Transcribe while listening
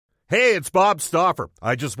Hey, it's Bob Stauffer.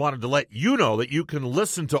 I just wanted to let you know that you can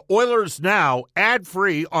listen to Oilers Now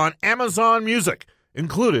ad-free on Amazon Music,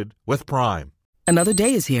 included with Prime. Another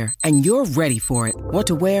day is here, and you're ready for it. What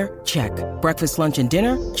to wear? Check. Breakfast, lunch, and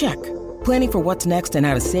dinner? Check. Planning for what's next and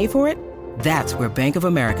how to save for it? That's where Bank of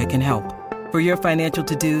America can help. For your financial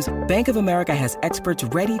to-dos, Bank of America has experts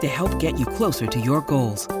ready to help get you closer to your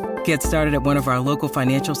goals. Get started at one of our local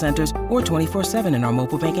financial centers or 24/7 in our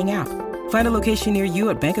mobile banking app. Find a location near you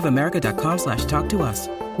at bankofamerica.com/talktous.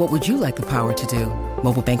 What would you like the power to do?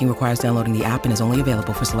 Mobile banking requires downloading the app and is only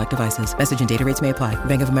available for select devices. Message and data rates may apply.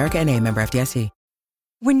 Bank of America N.A., member FDIC.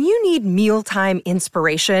 When you need mealtime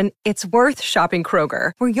inspiration, it's worth shopping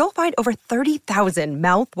Kroger, where you'll find over 30,000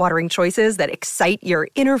 mouth-watering choices that excite your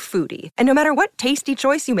inner foodie. And no matter what tasty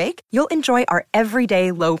choice you make, you'll enjoy our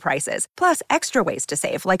everyday low prices, plus extra ways to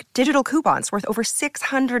save, like digital coupons worth over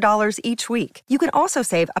 $600 each week. You can also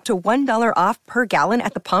save up to $1 off per gallon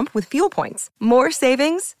at the pump with fuel points. More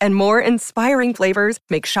savings and more inspiring flavors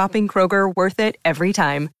make shopping Kroger worth it every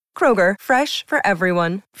time. Kroger, fresh for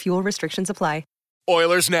everyone. Fuel restrictions apply.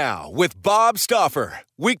 Oilers Now with Bob Stauffer.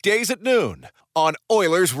 Weekdays at noon on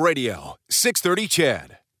Oilers Radio, 630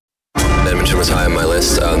 CHED. Edmonton was high on my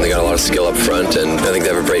list. They got a lot of skill up front, and I think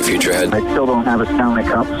they have a bright future ahead. I still don't have a Stanley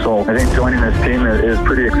Cup, so I think joining this team is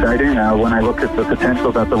pretty exciting when I look at the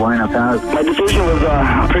potential that the lineup has. My decision was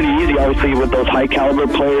pretty easy, obviously, with those high-caliber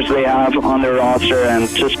players they have on their roster, and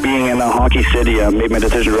just being in a hockey city made my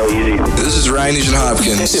decision real easy. This is Ryan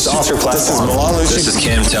Nugent-Hopkins. This is Oscar Platform. This is Malala. This is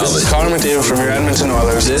Cam Talbot. This is Connor McDavid from your Edmonton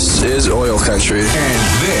Oilers. This is Oil Country. And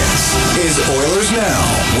this is Oilers Now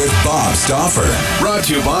with Bob Stauffer. Brought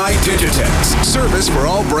to you by Digitex. Service for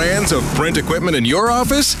all brands of print equipment in your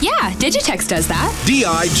office? Yeah, Digitex does that.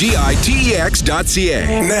 digitex.ca.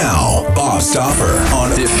 Now, Bob Stauffer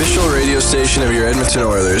on the official radio station of your Edmonton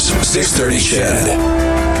Oilers, 630 CHED.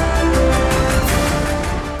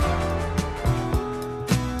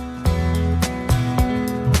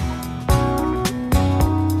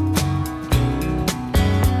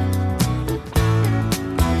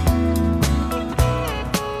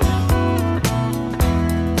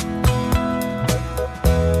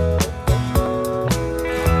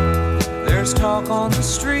 On the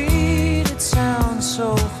street, it sounds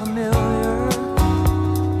so familiar.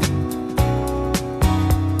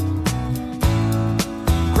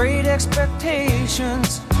 Great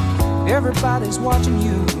expectations, everybody's watching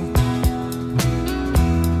you.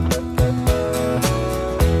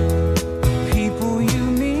 People you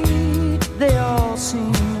meet, they all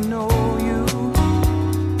seem to know you.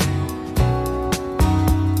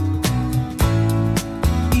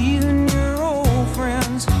 Even your old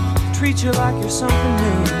friends treat you like you're something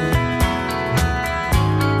new.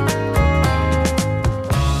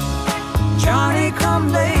 Johnny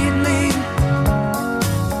come lately,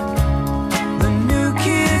 the new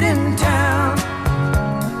kid in town.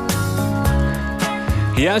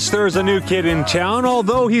 Yes, there's a new kid in town,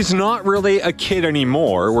 although he's not really a kid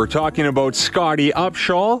anymore. We're talking about Scotty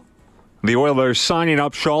Upshall. The Oilers signing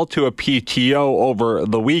Upshall to a PTO over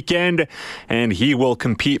the weekend, and he will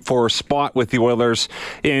compete for a spot with the Oilers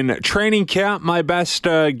in training camp. My best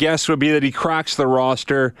guess would be that he cracks the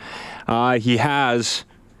roster. He has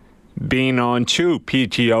been on 2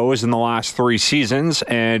 PTOs in the last 3 seasons,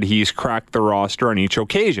 and he's cracked the roster on each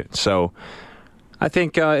occasion. So I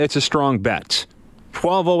think it's a strong bet.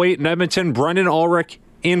 12:08 in Edmonton. Brendan Ulrich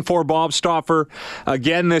in for Bob Stauffer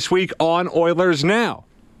again this week on Oilers Now.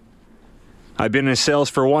 I've been in sales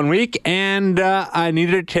for 1 week, and I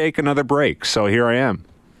needed to take another break, so here I am,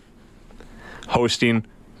 hosting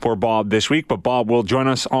for Bob this week. But Bob will join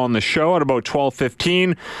us on the show at about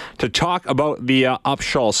 12:15 to talk about the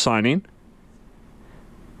Upshall signing.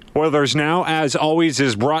 Oilers Now, as always,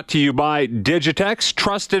 is brought to you by Digitex,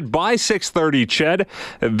 trusted by 630 CHED.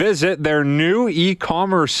 Visit their new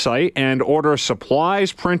e-commerce site and order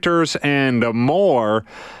supplies, printers, and more.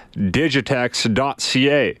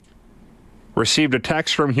 Digitex.ca. Received a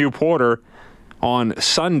text from Hugh Porter on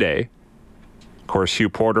Sunday. Of course, Hugh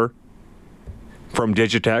Porter from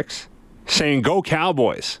Digitex saying, "Go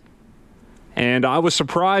Cowboys." And I was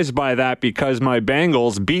surprised by that because my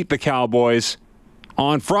Bengals beat the Cowboys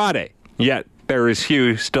on Friday. Yet there is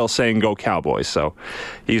Hugh still saying, "Go Cowboys." So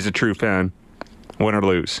he's a true fan, win or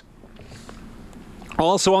lose.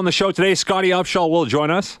 Also on the show today, Scotty Upshall will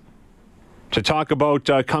join us to talk about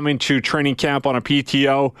coming to training camp on a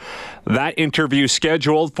PTO. That interview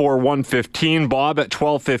scheduled for 1:15. Bob at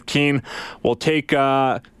 12:15 will take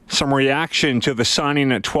some reaction to the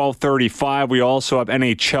signing at 12:35. We also have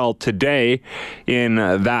NHL Today in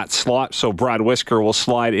that slot, so Brad Whisker will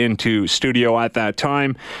slide into studio at that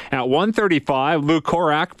time. At 1:35, Lou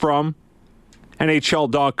Korak from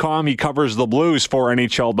NHL.com. He covers the Blues for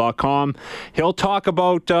NHL.com. He'll talk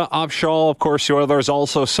about Upshall. Of course, the Oilers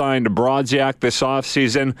also signed Brodziak this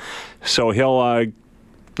offseason, so he'll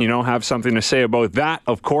have something to say about that,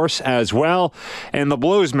 of course, as well. And the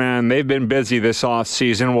Blues, man, they've been busy this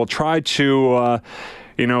offseason. We'll try to,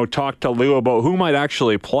 talk to Lou about who might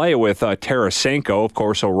actually play with Tarasenko. Of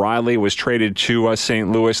course, O'Reilly was traded to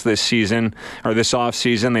St. Louis this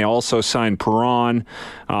offseason. They also signed Perron.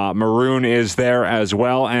 Maroon is there as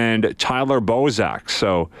well, and Tyler Bozak.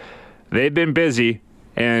 So they've been busy.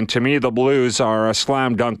 And to me, the Blues are a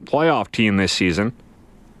slam dunk playoff team this season.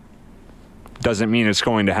 Doesn't mean it's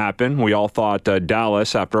going to happen. We all thought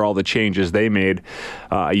Dallas, after all the changes they made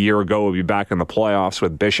a year ago, would be back in the playoffs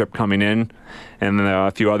with Bishop coming in and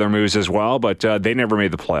a few other moves as well, but they never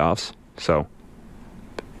made the playoffs.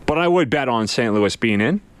 But I would bet on St. Louis being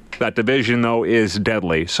in. That division, though, is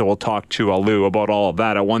deadly, so we'll talk to Lou about all of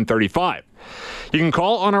that at 1:35. You can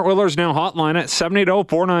call on our Oilers Now hotline at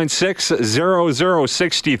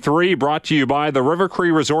 780-496-0063, brought to you by the River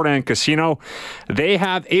Cree Resort and Casino. They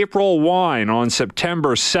have April Wine on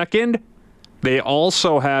September 2nd. They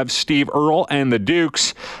also have Steve Earle and the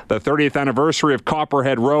Dukes, the 30th anniversary of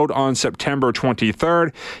Copperhead Road on September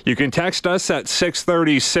 23rd. You can text us at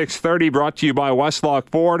 630-630, brought to you by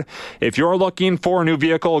Westlock Ford. If you're looking for a new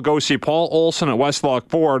vehicle, go see Paul Olson at Westlock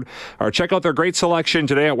Ford, or check out their great selection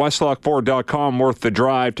today at westlockford.com, worth the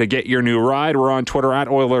drive to get your new ride. We're on Twitter at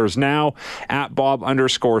Oilers Now, at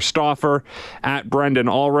Bob_Stauffer, at Brendan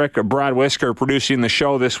Ulrich, Brad Whisker producing the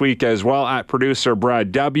show this week as well, at producer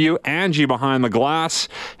Brad W. Angie behind the glass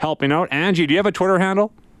helping out. Angie, do you have a Twitter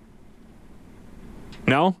handle?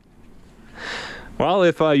 No? Well,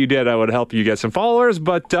 if you did, I would help you get some followers,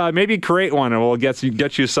 but maybe create one and we'll get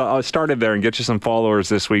you started there and get you some followers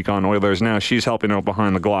this week on Oilers Now. She's helping out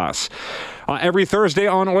behind the glass. Every Thursday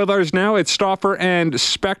on Oilers Now, it's Stauffer and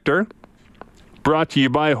Spector, brought to you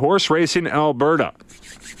by Horse Racing Alberta.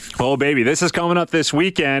 Oh, baby, this is coming up this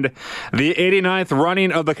weekend. The 89th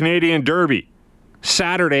running of the Canadian Derby.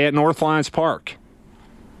 Saturday at Northlands Park.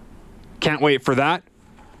 Can't wait for that.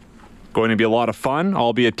 Going to be a lot of fun.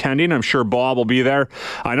 I'll be attending. I'm sure Bob will be there.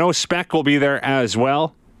 I know Spec will be there as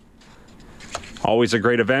well. Always a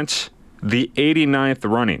great event. The 89th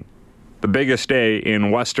running. The biggest day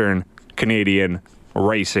in Western Canadian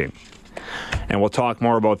racing. And we'll talk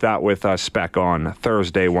more about that with Spec on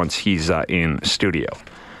Thursday once he's in studio.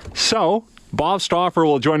 So, Bob Stauffer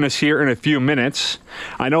will join us here in a few minutes.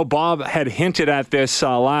 I know Bob had hinted at this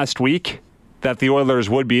last week, that the Oilers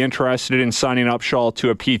would be interested in signing Upshall to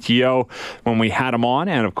a PTO when we had him on,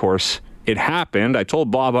 and of course, it happened. I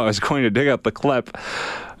told Bob I was going to dig up the clip,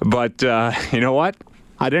 but you know what?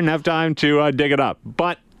 I didn't have time to dig it up,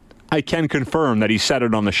 but I can confirm that he said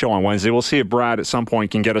it on the show on Wednesday. We'll see if Brad at some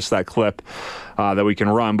point can get us that clip that we can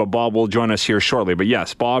run, but Bob will join us here shortly. But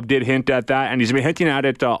yes, Bob did hint at that, and he's been hinting at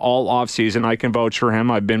it all offseason. I can vouch for him.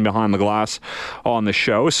 I've been behind the glass on the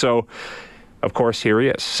show. So, of course, here he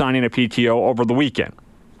is, signing a PTO over the weekend.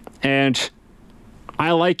 And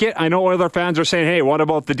I like it. I know other fans are saying, hey, what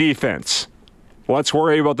about the defense? Let's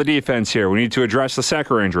worry about the defense here. We need to address the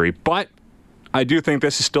Secker injury. But I do think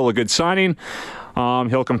this is still a good signing.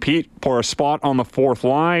 He'll compete for a spot on the fourth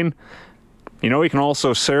line. You know, he can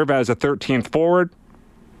also serve as a 13th forward.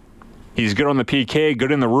 He's good on the PK,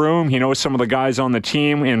 good in the room. He knows some of the guys on the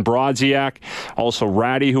team in Brodziak, also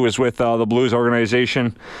Ratty, who is with the Blues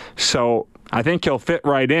organization. So I think he'll fit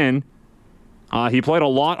right in. He played a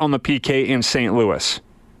lot on the PK in St. Louis.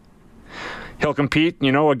 He'll compete,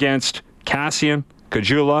 against Kassian,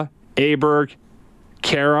 Kajula, Aberg,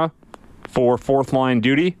 Kara for fourth line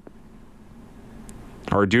duties.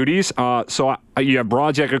 So you have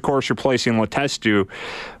Brodziak, of course, replacing Letestu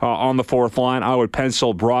on the fourth line. I would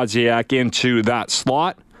pencil Brodziak into that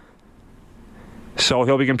slot. So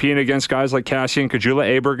he'll be competing against guys like Kassian,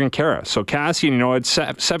 Kajula, Aberg, and Kara. So Kassian,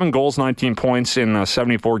 had 7 goals, 19 points in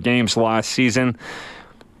 74 games last season.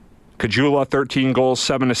 Kajula, 13 goals,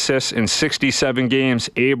 7 assists in 67 games.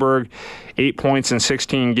 Aberg, 8 points in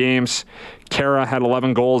 16 games. Kara had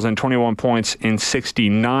 11 goals and 21 points in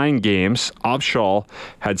 69 games. Upshall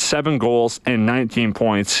had 7 goals and 19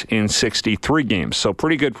 points in 63 games. So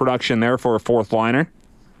pretty good production there for a fourth liner.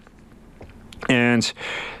 And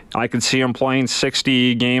I could see him playing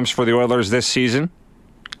 60 games for the Oilers this season,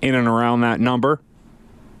 in and around that number.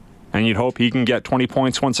 And you'd hope he can get 20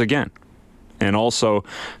 points once again and also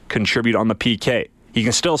contribute on the PK. He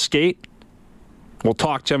can still skate. We'll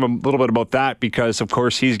talk to him a little bit about that because, of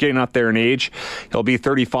course, he's getting up there in age. He'll be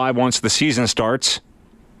 35 once the season starts,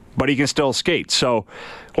 but he can still skate. So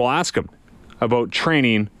we'll ask him about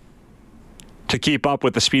training to keep up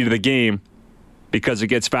with the speed of the game because it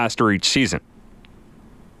gets faster each season.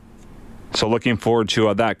 So looking forward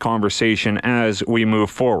to that conversation as we move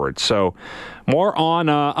forward. So more on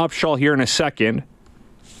Upshaw here in a second.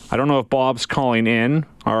 I don't know if Bob's calling in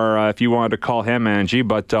or if you wanted to call him, Angie,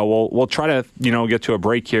 but we'll try to get to a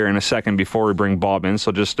break here in a second before we bring Bob in.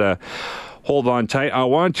 So just hold on tight. I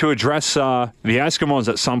wanted to address the Eskimos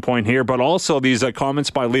at some point here, but also these comments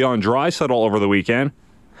by Leon Draisaitl over the weekend.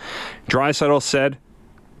 Draisaitl said,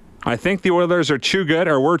 "I think the Oilers are too good,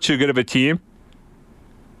 or we're too good of a team,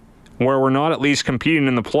 where we're not at least competing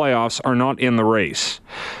in the playoffs or not in the race."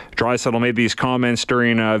 Draisaitl made these comments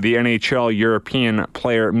during the NHL European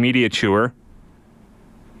Player Media Tour.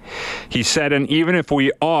 He said, "And even if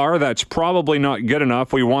we are, that's probably not good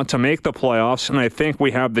enough. We want to make the playoffs, and I think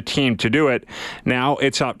we have the team to do it. Now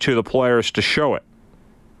it's up to the players to show it."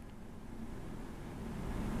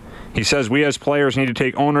 He says, "We as players need to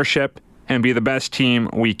take ownership and be the best team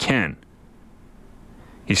we can."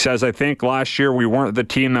 He says, "I think last year we weren't the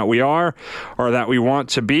team that we are or that we want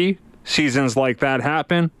to be. Seasons like that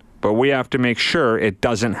happen, but we have to make sure it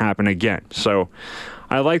doesn't happen again." So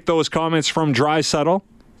I like those comments from Draisaitl.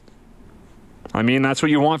 I mean, that's what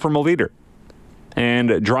you want from a leader. And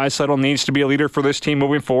Draisaitl needs to be a leader for this team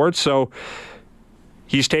moving forward. So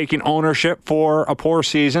he's taking ownership for a poor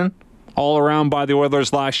season all around by the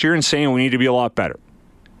Oilers last year and saying we need to be a lot better.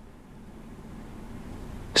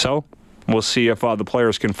 So we'll see if the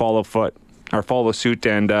players can follow suit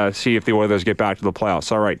and see if the Oilers get back to the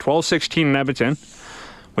playoffs. All right, 12:16 in Edmonton.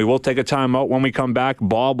 We will take a timeout. When we come back,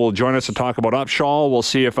 Bob will join us to talk about Upshaw. We'll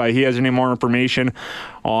see if he has any more information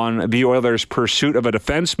on the Oilers' pursuit of a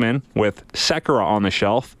defenseman with Sekera on the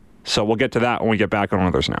shelf. So we'll get to that when we get back on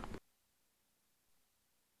Oilers Now.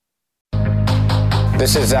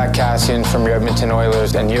 This is Zach Kassian from your Edmonton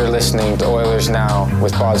Oilers, and you're listening to Oilers Now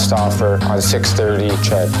with Bob Stauffer on 630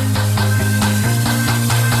 CHED.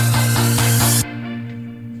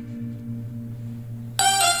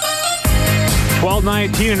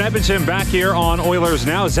 12:19 in Edmonton, back here on Oilers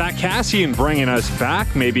Now. Zach Kassian bringing us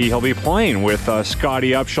back. Maybe he'll be playing with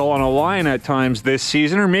Scotty Upshaw on a line at times this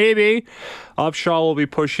season, or maybe Upshaw will be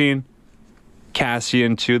pushing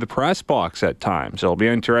Kassian to the press box at times. It'll be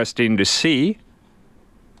interesting to see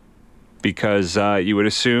because you would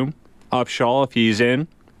assume Upshaw, if he's in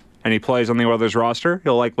and he plays on the Oilers roster,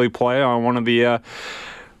 he'll likely play on one of the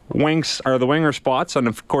wings or the winger spots, and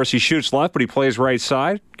of course he shoots left, but he plays right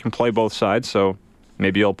side, can play both sides, so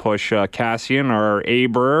maybe he'll push Kassian or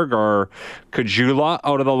Aberg or Kajula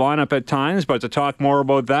out of the lineup at times. But to talk more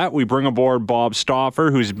about that, we bring aboard Bob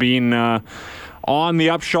Stauffer, who's been on the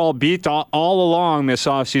Upshaw beat all along this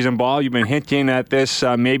offseason. Bob, you've been hinting at this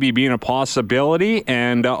maybe being a possibility,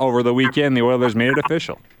 and over the weekend the Oilers made it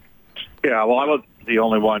official. Yeah, well, I was the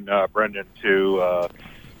only one, Brendan, to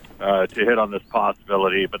hit on this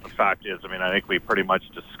possibility, but the fact is, I mean, I think we pretty much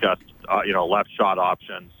discussed, left shot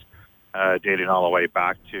options dating all the way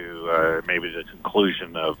back to maybe the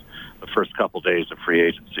conclusion of the first couple days of free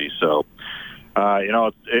agency. So,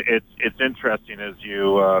 it's interesting as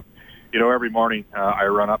every morning I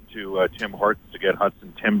run up to Tim Hortons to get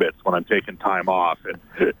Hudson Timbits when I'm taking time off,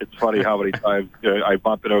 and it's funny how many times I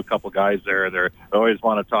bump into a couple guys there, and they always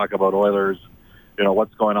want to talk about Oilers.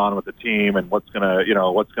 What's going on with the team and what's going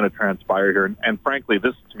to transpire here. And frankly,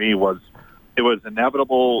 this to me was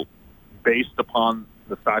inevitable based upon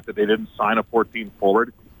the fact that they didn't sign a 14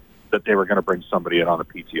 forward, that they were going to bring somebody in on a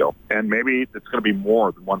PTO. And maybe it's going to be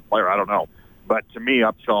more than one player. I don't know. But to me,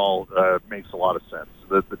 Upshaw makes a lot of sense.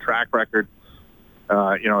 The track record,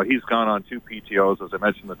 he's gone on 2 PTOs, as I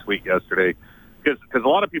mentioned in the tweet yesterday, because a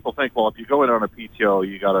lot of people think, well, if you go in on a PTO,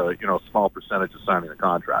 you got a small percentage of signing a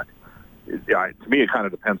contract. Yeah, to me, it kind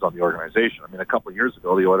of depends on the organization. I mean, a couple of years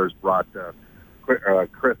ago, the Oilers brought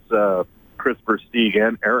Chris Versteeg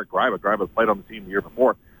and Eric Greiba. Greiba played on the team the year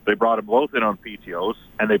before. They brought them both in on PTOs,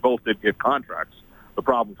 and they both did get contracts. The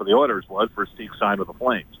problem for the Oilers was Versteeg signed with the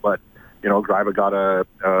Flames, but Greiba got a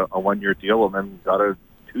 1-year deal and then got a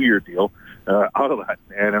 2-year deal out of that.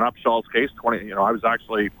 And in Upshaw's case, I was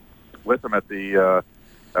actually with him at the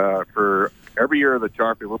for every year that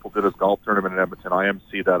Jarfi Whipple did his golf tournament in Edmonton, I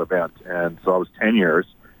emceed that event. And so I was 10 years.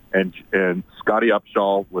 And Scotty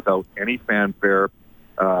Upshaw, without any fanfare,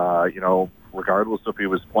 regardless if he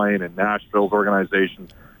was playing in Nashville's organization,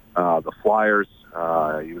 the Flyers,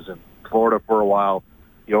 he was in Florida for a while.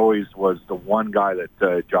 He always was the one guy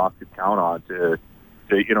that Jock could count on to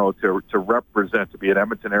to represent, to be an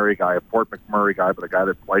Edmonton area guy, a Fort McMurray guy, but a guy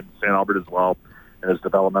that played in St. Albert as well, and his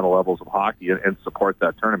developmental levels of hockey, and support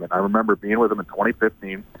that tournament. I remember being with him in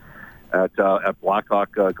 2015 at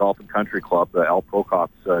Blackhawk Golf and Country Club, the Al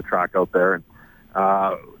Prokops track out there, and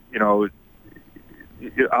Upshaw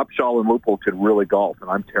and Lupul could really golf, and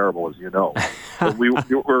I'm terrible, as you know. But we're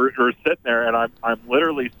sitting there, and I'm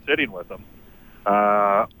literally sitting with him,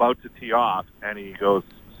 about to tee off, and he goes,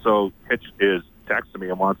 so Hitch is texting me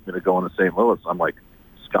and wants me to go into St. Louis. I'm like,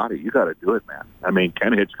 Scotty, you got to do it, man. I mean,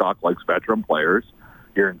 Ken Hitchcock likes veteran players.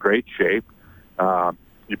 You're in great shape.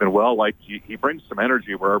 You've been well liked. He brings some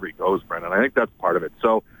energy wherever he goes, Brendan. I think that's part of it.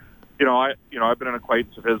 So, I've been an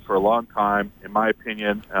acquaintance of his for a long time. In my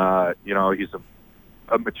opinion, he's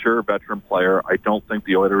a mature veteran player. I don't think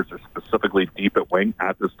the Oilers are specifically deep at wing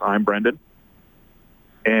at this time, Brendan.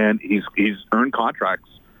 And he's earned contracts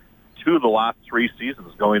to the last 3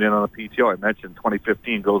 seasons going in on a PTO. I mentioned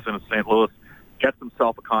 2015 goes into St. Louis, gets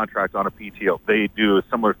himself a contract on a PTO. They do a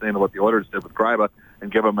similar thing to what the Oilers did with Greiba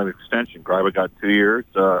and give him an extension. Greiba got 2 years.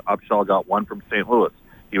 Upshaw got 1 from St. Louis.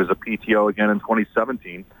 He was a PTO again in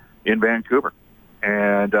 2017 in Vancouver.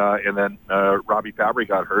 And then Robbie Fabry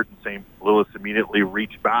got hurt, and St. Louis immediately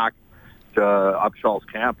reached back to Upshaw's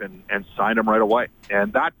camp and signed him right away.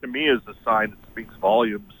 And that, to me, is a sign that speaks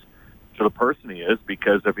volumes to the person he is,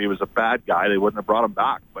 because if he was a bad guy, they wouldn't have brought him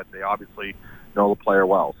back. But they obviously know the player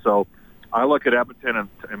well. So I look at Edmonton, and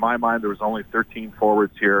in my mind, there was only 13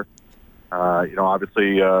 forwards here.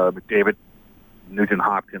 Obviously, McDavid,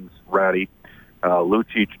 Nugent-Hopkins, Ratty,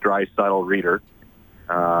 Lucic, Draisaitl, Reeder.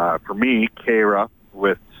 For me, Kara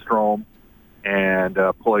with Strome and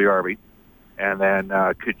Puljujarvi, and then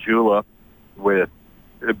Kajula with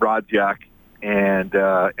Brodziak and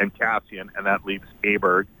Kassian, and that leaves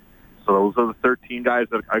Aberg. So those are the 13 guys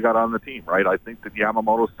that I got on the team, right? I think that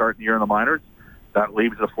Yamamoto's starting the year in the minors. That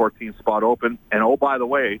leaves the 14th spot open. And, oh, by the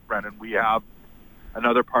way, Brendan, we have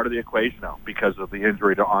another part of the equation now because of the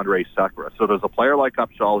injury to Andrei Sekera. So there's a player like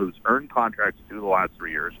Upshaw who's earned contracts through the last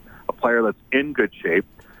 3 years, a player that's in good shape,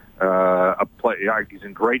 he's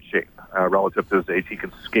in great shape relative to his age. He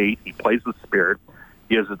can skate. He plays with spirit.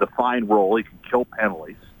 He has a defined role. He can kill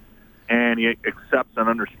penalties. And he accepts and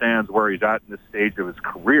understands where he's at in this stage of his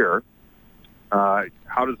career.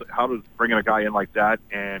 How does bringing a guy in like that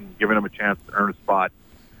and giving him a chance to earn a spot,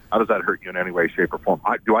 how does that hurt you in any way, shape, or form?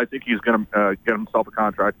 Do I think he's going to get himself a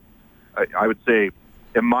contract? I would say,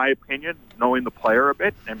 in my opinion, knowing the player a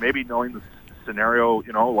bit and maybe knowing the scenario,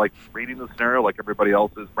 like reading the scenario like everybody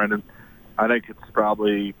else is, Brendan, I think it's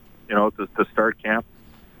probably, to start camp,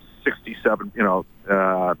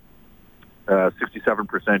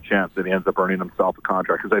 67% chance that he ends up earning himself a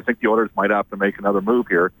contract, because I think the Oilers might have to make another move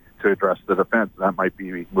here to address the defense. That might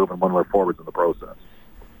be moving one more forwards in the process.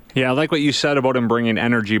 Yeah, I like what you said about him bringing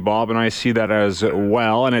energy, Bob, and I see that as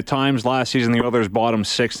well. And at times last season, the Oilers' bottom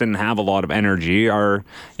 6 didn't have a lot of energy.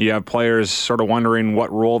 You have players sort of wondering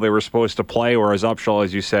what role they were supposed to play, whereas Upshaw,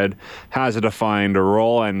 as you said, has a defined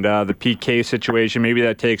role. And the PK situation, maybe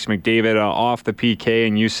that takes McDavid off the PK,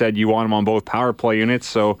 and you said you want him on both power play units,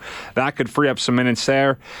 so that could free up some minutes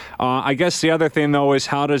there. I guess the other thing, though, is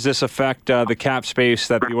how does this affect the cap space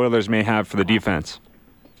that the Oilers may have for the defense?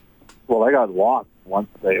 Well, they got lost once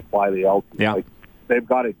they apply the LT. Yeah. Like, they've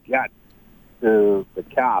got to get to the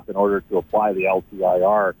cap in order to apply the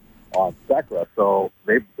LTIR on Sekera. So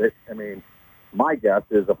my guess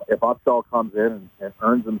is if Upshaw comes in and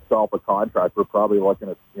earns himself a contract, we're probably looking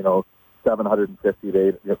at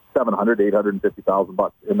 $750,000 to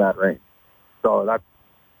 $850,000 in that range. So that's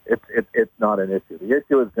it's not an issue. The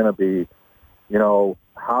issue is going to be,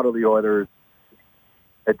 how do the Oilers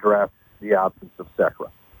address the absence of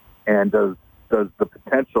Sekera, and does the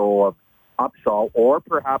potential of Upshaw, or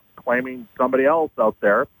perhaps claiming somebody else out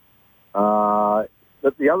there. But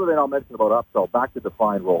the other thing I'll mention about Upshaw, back to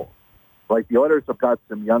defined roles. Like, the Oilers have got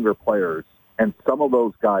some younger players, and some of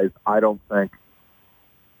those guys, I don't think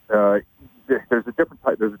there's a different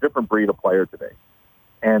type, there's a different breed of player today.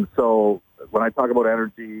 And so when I talk about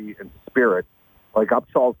energy and spirit, like,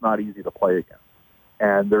 Upshaw's not easy to play against,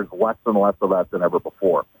 and there's less and less of that than ever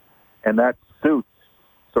before, and that suits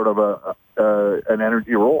sort of an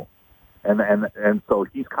energy role, and so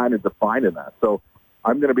he's kind of defined in that. So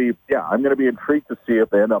I'm going to be intrigued to see if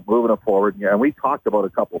they end up moving it forward. And we talked about a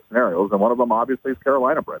couple of scenarios, and one of them obviously is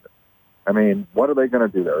Carolina, Brendan. I mean, what are they going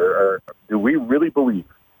to do there? Or do we really believe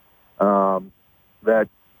that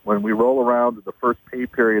when we roll around to the first pay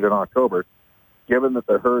period in October, given that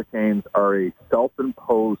the Hurricanes are a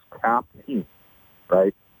self-imposed cap team,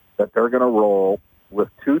 right, that they're going to roll with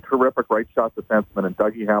 2 terrific right shot defensemen in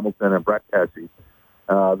Dougie Hamilton and Brett Pesce?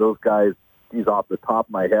 Those guys geez, off the top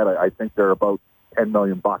of my head, I think they're about $10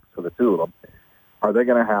 million for the two of them. Are they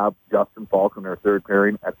going to have Justin Falk in their third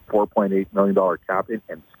pairing at $4.8 million cap hit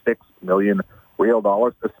and $6 million real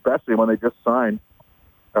dollars, especially when they just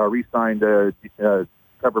re-signed Trevor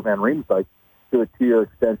Van Riemsdyk to a 2-year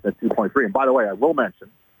extension at $2.3. And by the way, I will mention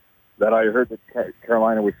that I heard that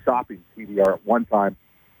Carolina was shopping TDR at one time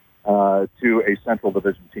to a Central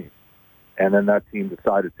Division team. And then that team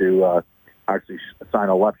decided to actually sign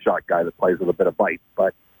a left shot guy that plays with a bit of bite.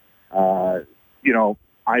 But,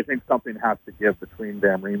 I think something has to give between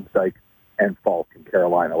Van Riemsdyk and Falk in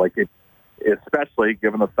Carolina. Especially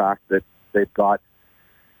given the fact that they've got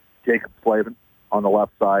Jacob Slavin on the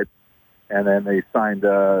left side, and then they signed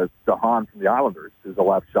DeHaan from the Islanders, who's a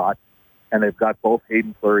left shot, and they've got both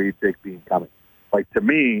Hayden Fleury, Jake Bean coming. To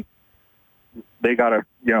me, they got to,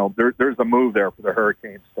 there's a move there for the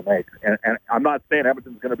Hurricanes to make. And I'm not saying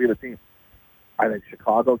Edmonton's going to be the team. I think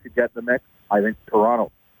Chicago could get in the mix. I think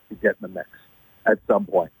Toronto could get in the mix at some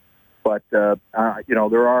point. But,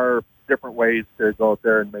 there are different ways to go out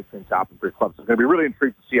there and make things happen for your clubs. So it's going to be really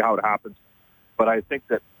intrigued to see how it happens. But I think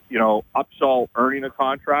that, Upshaw earning a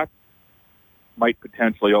contract might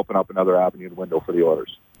potentially open up another avenue and window for the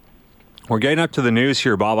Oilers. We're getting up to the news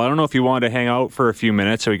here, Bob. I don't know if you want to hang out for a few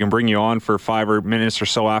minutes so we can bring you on for 5 minutes or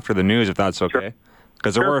so after the news, if that's okay.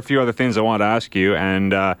 Because there were a few other things I wanted to ask you.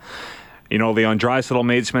 And, Leon Draisaitl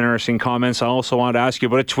made some interesting comments. I also wanted to ask you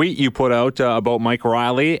about a tweet you put out about Mike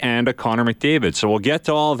Riley and Connor McDavid. So we'll get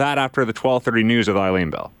to all of that after the 12:30 news with Eileen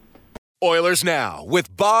Bell. Oilers Now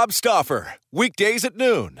with Bob Stauffer. Weekdays at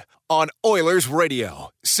noon on Oilers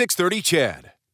Radio, 630 CHED.